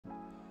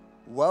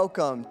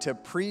Welcome to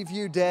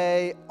Preview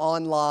Day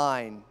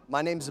Online.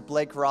 My name is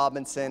Blake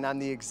Robinson. I'm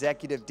the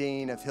Executive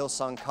Dean of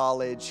Hillsong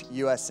College,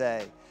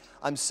 USA.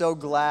 I'm so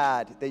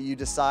glad that you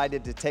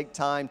decided to take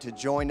time to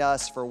join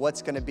us for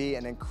what's going to be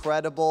an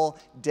incredible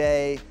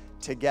day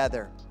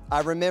together.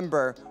 I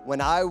remember when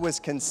I was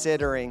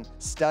considering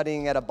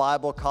studying at a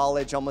Bible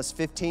college almost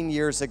 15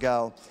 years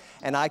ago,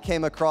 and I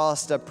came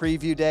across a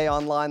Preview Day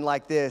Online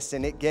like this,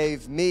 and it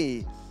gave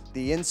me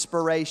the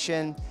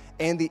inspiration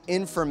and the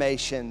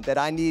information that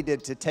I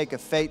needed to take a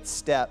faith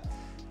step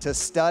to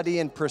study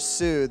and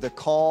pursue the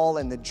call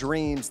and the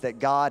dreams that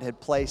God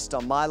had placed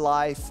on my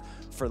life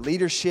for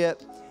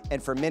leadership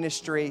and for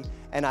ministry,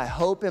 and I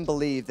hope and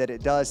believe that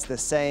it does the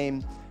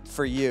same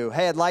for you.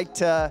 Hey, I'd like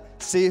to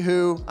see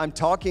who I'm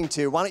talking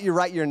to. Why don't you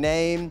write your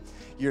name,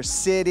 your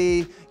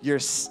city, your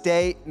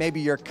state,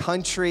 maybe your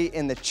country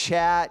in the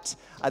chat.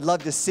 I'd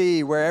love to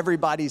see where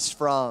everybody's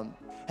from.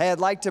 Hey, I'd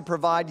like to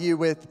provide you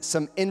with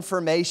some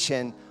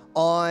information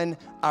on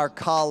our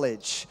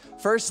college.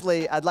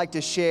 Firstly, I'd like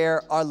to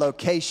share our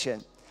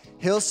location.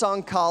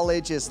 Hillsong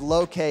College is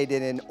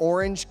located in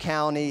Orange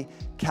County,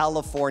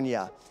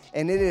 California.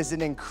 And it is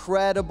an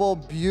incredible,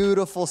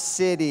 beautiful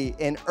city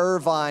in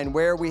Irvine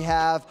where we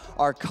have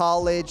our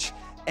college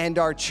and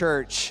our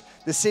church.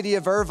 The city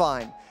of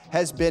Irvine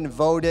has been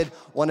voted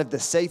one of the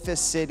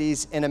safest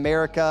cities in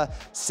America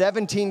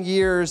 17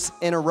 years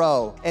in a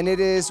row. And it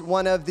is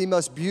one of the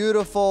most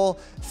beautiful,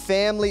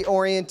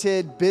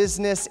 family-oriented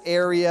business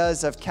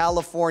areas of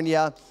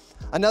California.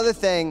 Another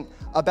thing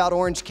about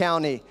Orange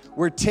County,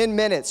 we're 10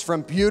 minutes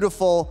from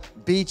beautiful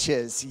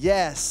beaches.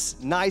 Yes,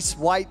 nice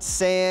white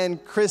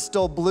sand,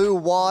 crystal blue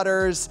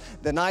waters,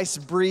 the nice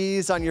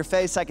breeze on your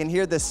face. I can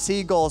hear the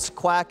seagulls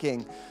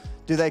quacking.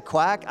 Do they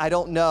quack? I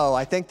don't know.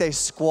 I think they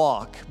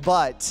squawk.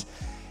 But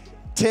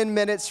 10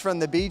 minutes from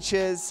the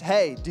beaches.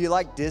 Hey, do you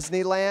like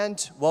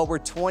Disneyland? Well, we're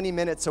 20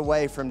 minutes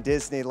away from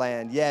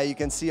Disneyland. Yeah, you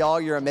can see all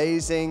your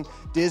amazing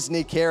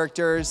Disney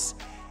characters.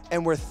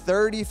 And we're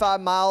 35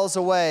 miles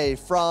away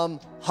from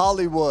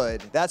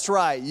Hollywood. That's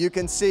right. You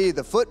can see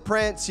the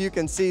footprints. You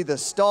can see the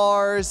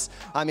stars.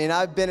 I mean,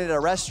 I've been at a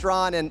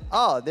restaurant and,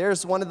 oh,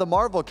 there's one of the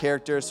Marvel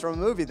characters from a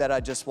movie that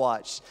I just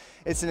watched.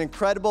 It's an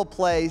incredible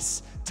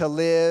place to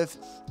live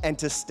and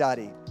to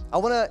study. I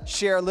want to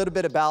share a little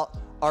bit about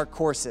our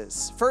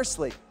courses.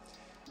 Firstly,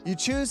 you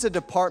choose a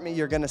department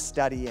you're going to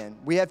study in.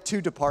 We have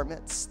two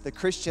departments, the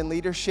Christian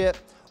leadership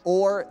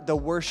or the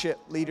worship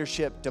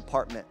leadership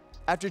department.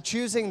 After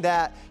choosing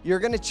that, you're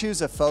going to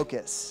choose a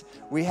focus.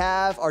 We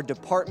have our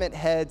department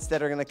heads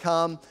that are going to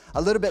come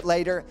a little bit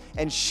later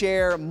and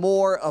share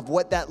more of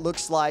what that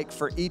looks like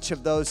for each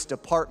of those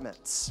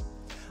departments.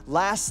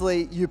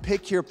 Lastly, you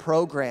pick your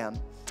program.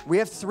 We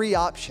have three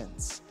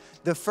options.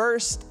 The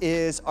first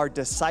is our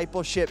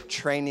Discipleship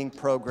Training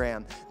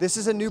Program. This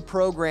is a new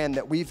program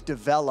that we've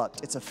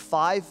developed. It's a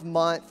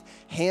 5-month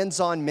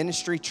hands-on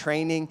ministry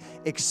training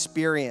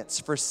experience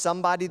for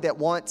somebody that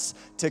wants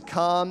to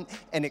come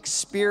and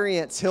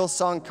experience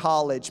Hillsong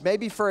College,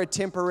 maybe for a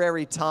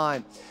temporary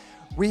time.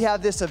 We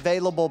have this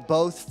available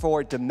both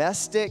for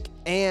domestic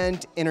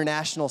and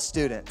international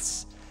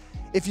students.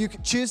 If you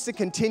choose to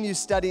continue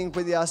studying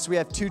with us, we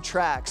have two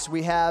tracks.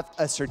 We have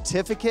a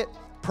certificate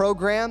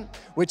program,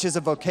 which is a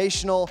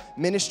vocational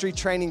ministry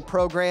training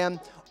program,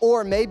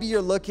 or maybe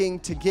you're looking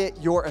to get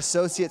your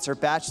associate's or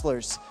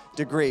bachelor's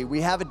degree.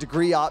 We have a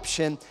degree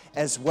option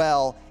as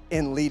well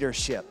in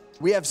leadership.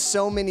 We have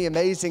so many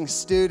amazing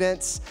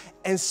students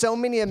and so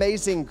many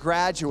amazing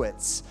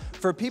graduates.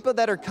 For people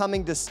that are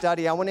coming to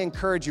study, I want to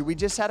encourage you, we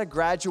just had a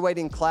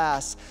graduating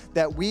class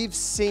that we've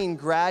seen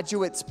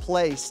graduates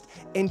placed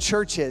in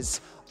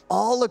churches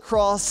all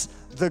across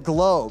the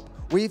globe.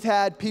 We've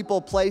had people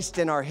placed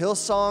in our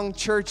Hillsong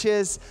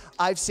churches.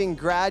 I've seen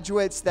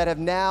graduates that have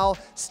now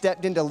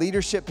stepped into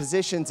leadership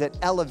positions at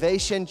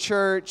Elevation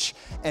Church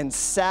and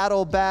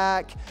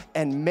Saddleback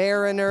and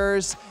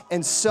Mariners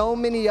and so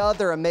many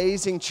other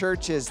amazing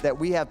churches that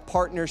we have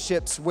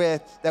partnerships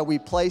with, that we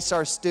place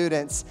our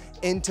students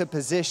into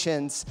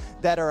positions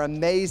that are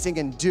amazing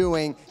and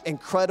doing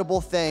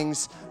incredible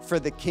things for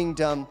the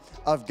kingdom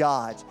of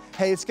God.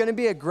 Hey, it's going to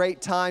be a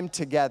great time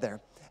together.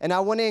 And I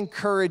want to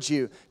encourage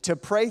you to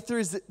pray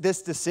through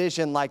this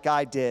decision like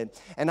I did.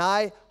 And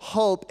I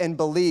hope and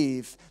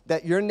believe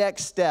that your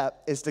next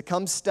step is to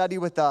come study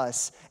with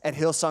us at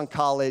Hillsong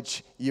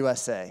College,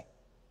 USA.